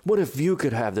 What if you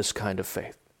could have this kind of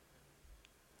faith?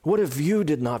 What if you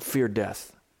did not fear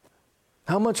death?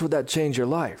 How much would that change your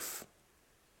life?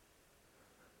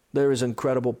 There is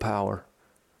incredible power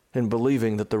in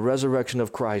believing that the resurrection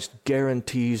of Christ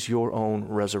guarantees your own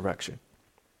resurrection.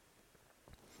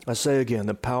 I say again,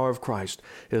 the power of Christ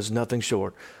is nothing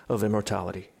short of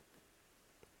immortality.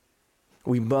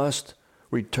 We must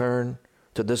return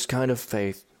to this kind of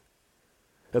faith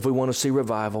if we want to see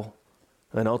revival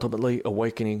and ultimately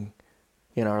awakening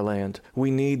in our land.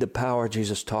 We need the power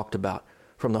Jesus talked about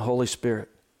from the Holy Spirit.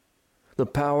 The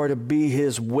power to be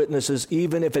his witnesses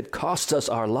even if it costs us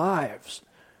our lives.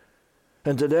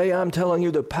 And today I'm telling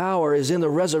you the power is in the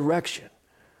resurrection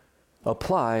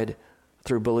applied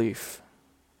through belief.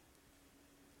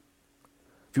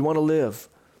 If you want to live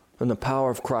in the power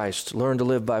of Christ, learn to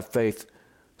live by faith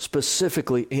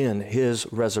specifically in his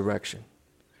resurrection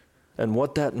and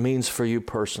what that means for you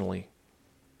personally.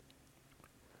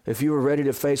 If you are ready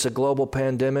to face a global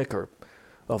pandemic or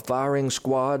a firing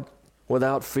squad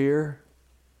without fear,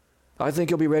 I think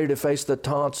you'll be ready to face the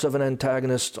taunts of an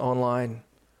antagonist online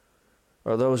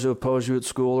or those who oppose you at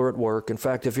school or at work. In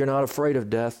fact, if you're not afraid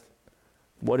of death,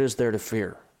 what is there to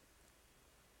fear?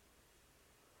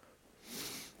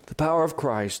 The power of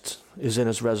Christ is in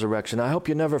his resurrection. I hope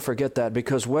you never forget that,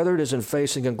 because whether it is in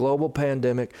facing a global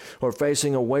pandemic or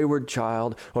facing a wayward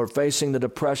child or facing the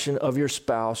depression of your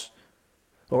spouse,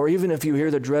 or even if you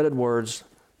hear the dreaded words,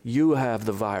 you have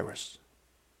the virus.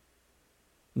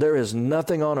 There is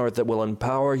nothing on earth that will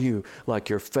empower you like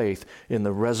your faith in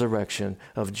the resurrection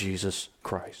of Jesus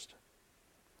Christ.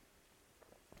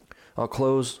 I'll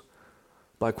close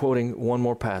by quoting one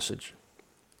more passage.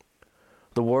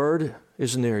 The word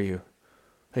is near you,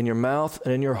 in your mouth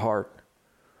and in your heart.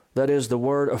 That is the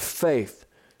word of faith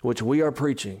which we are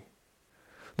preaching.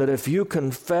 That if you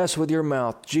confess with your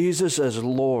mouth Jesus as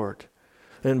Lord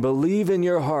and believe in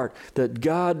your heart that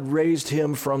God raised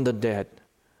him from the dead,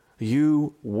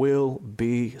 you will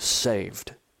be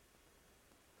saved.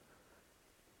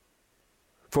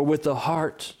 For with the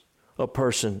heart a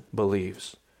person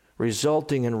believes,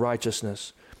 resulting in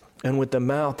righteousness, and with the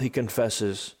mouth he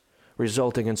confesses,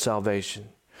 resulting in salvation.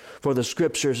 For the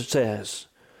scripture says,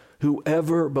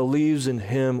 whoever believes in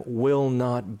him will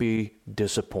not be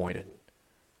disappointed.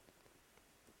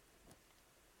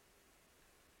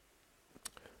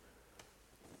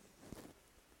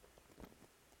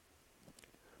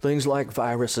 Things like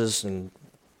viruses and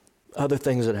other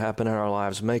things that happen in our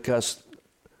lives make us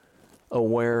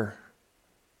aware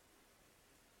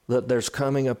that there's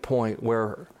coming a point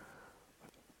where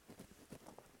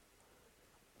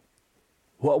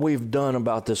what we've done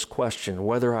about this question,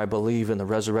 whether I believe in the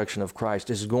resurrection of Christ,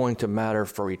 is going to matter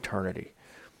for eternity.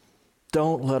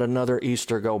 Don't let another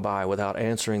Easter go by without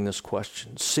answering this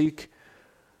question. Seek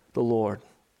the Lord.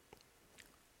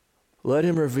 Let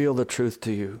him reveal the truth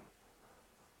to you,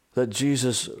 that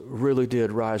Jesus really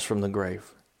did rise from the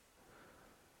grave,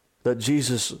 that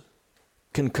Jesus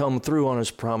can come through on his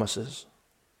promises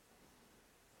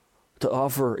to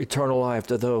offer eternal life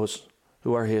to those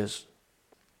who are his.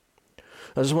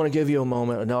 I just want to give you a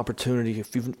moment, an opportunity,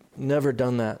 if you've never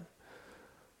done that,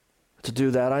 to do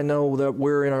that. I know that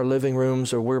we're in our living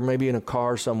rooms, or we're maybe in a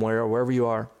car somewhere, or wherever you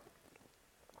are.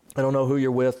 I don't know who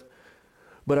you're with,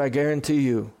 but I guarantee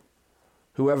you,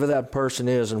 whoever that person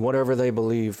is and whatever they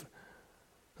believe,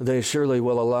 they surely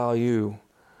will allow you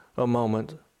a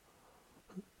moment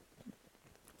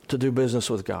to do business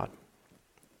with God.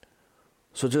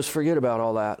 So just forget about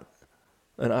all that.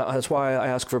 And that's why I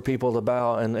ask for people to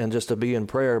bow and just to be in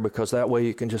prayer, because that way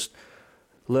you can just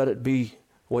let it be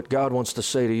what God wants to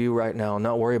say to you right now and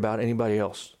not worry about anybody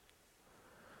else.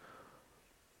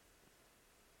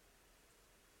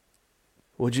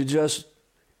 Would you just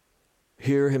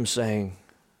hear him saying,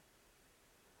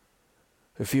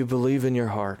 if you believe in your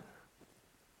heart,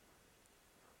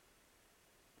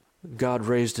 God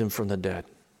raised him from the dead.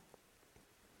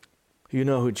 You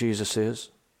know who Jesus is.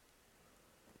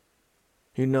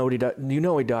 You know he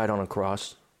died on a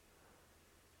cross.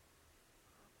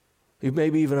 You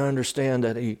maybe even understand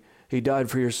that he died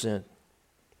for your sin.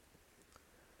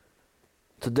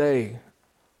 Today,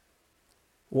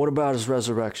 what about his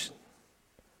resurrection?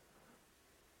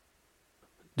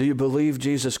 Do you believe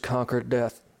Jesus conquered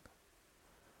death?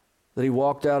 That he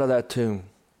walked out of that tomb?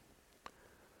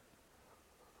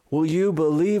 Will you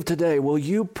believe today? Will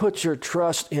you put your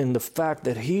trust in the fact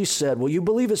that he said, will you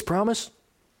believe his promise?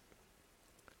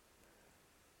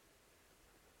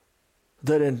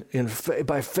 That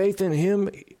by faith in him,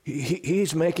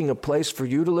 he's making a place for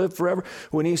you to live forever.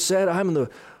 When he said, I'm the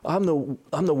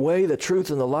way, the truth,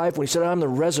 and the life. When he said, I'm the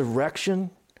resurrection.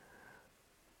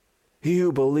 He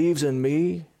who believes in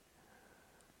me,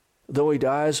 though he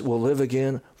dies, will live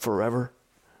again forever.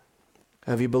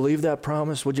 Have you believed that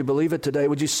promise? Would you believe it today?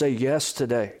 Would you say yes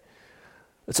today?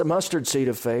 It's a mustard seed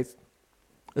of faith.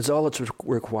 It's all that's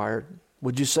required.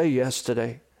 Would you say yes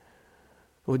today?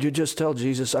 Would you just tell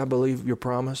Jesus, I believe your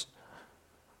promise.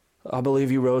 I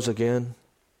believe you rose again.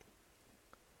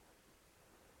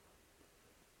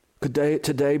 Could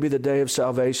today be the day of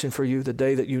salvation for you, the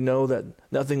day that you know that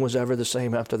nothing was ever the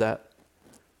same after that?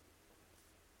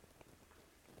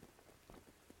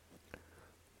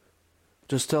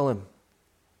 Just tell him.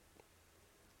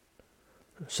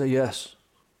 Say yes.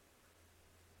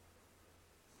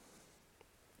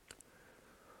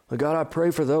 God, I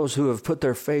pray for those who have put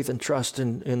their faith and trust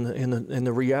in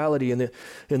the reality and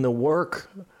in the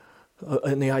work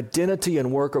and the identity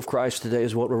and work of Christ today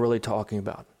is what we're really talking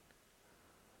about.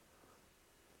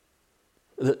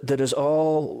 That is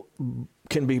all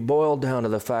can be boiled down to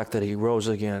the fact that he rose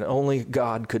again. Only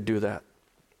God could do that.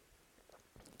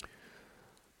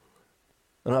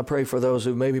 And I pray for those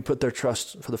who maybe put their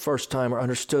trust for the first time or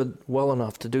understood well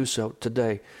enough to do so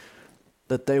today,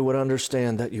 that they would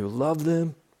understand that you love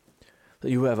them, that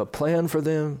you have a plan for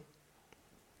them,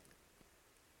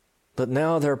 that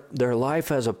now their life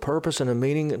has a purpose and a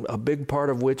meaning, a big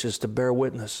part of which is to bear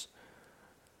witness,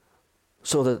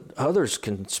 so that others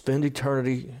can spend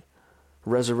eternity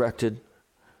resurrected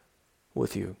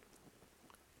with you.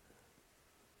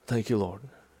 Thank you, Lord.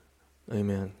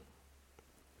 Amen.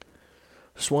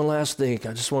 Just one last thing.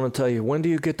 I just want to tell you, when do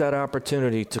you get that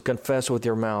opportunity to confess with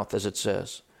your mouth, as it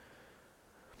says?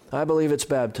 I believe it's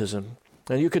baptism.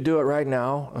 And you could do it right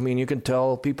now. I mean, you can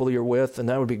tell people you're with, and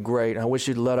that would be great. I wish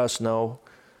you'd let us know.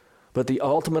 But the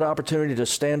ultimate opportunity to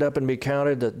stand up and be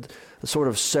counted, the sort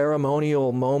of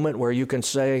ceremonial moment where you can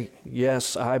say,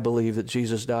 yes, I believe that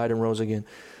Jesus died and rose again,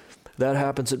 that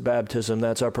happens at baptism.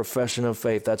 That's our profession of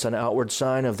faith. That's an outward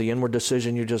sign of the inward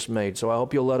decision you just made. So I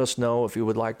hope you'll let us know if you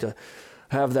would like to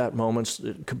have that moment.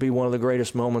 It could be one of the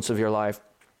greatest moments of your life.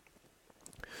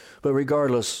 But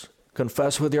regardless,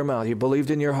 confess with your mouth. You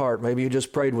believed in your heart. Maybe you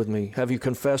just prayed with me. Have you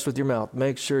confessed with your mouth?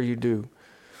 Make sure you do.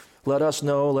 Let us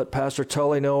know. Let Pastor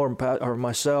Tully know, or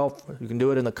myself. You can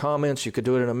do it in the comments. You could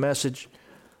do it in a message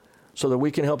so that we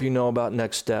can help you know about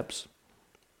next steps.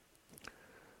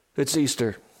 It's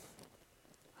Easter.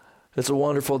 It's a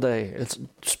wonderful day.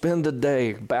 Spend the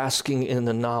day basking in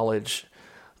the knowledge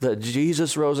that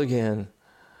Jesus rose again,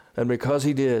 and because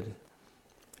he did,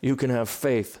 you can have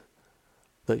faith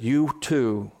that you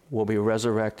too will be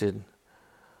resurrected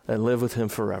and live with him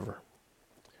forever.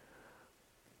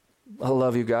 I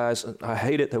love you guys. I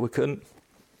hate it that we couldn't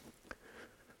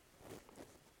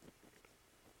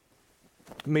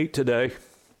meet today,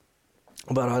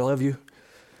 but I love you,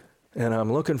 and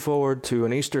I'm looking forward to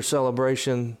an Easter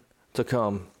celebration to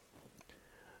come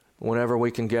whenever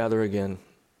we can gather again.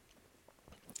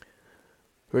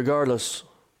 Regardless,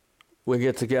 we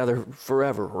get together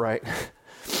forever, right?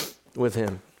 With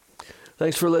him.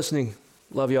 Thanks for listening.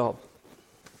 Love y'all.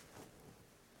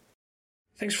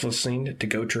 Thanks for listening to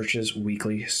Go Church's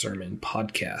weekly sermon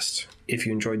podcast. If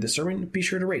you enjoyed the sermon, be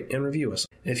sure to rate and review us.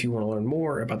 If you want to learn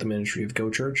more about the ministry of Go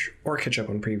Church or catch up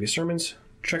on previous sermons,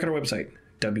 check out our website,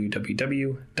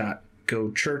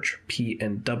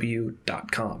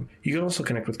 www.gochurchpnw.com. You can also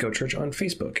connect with Go Church on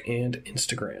Facebook and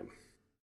Instagram.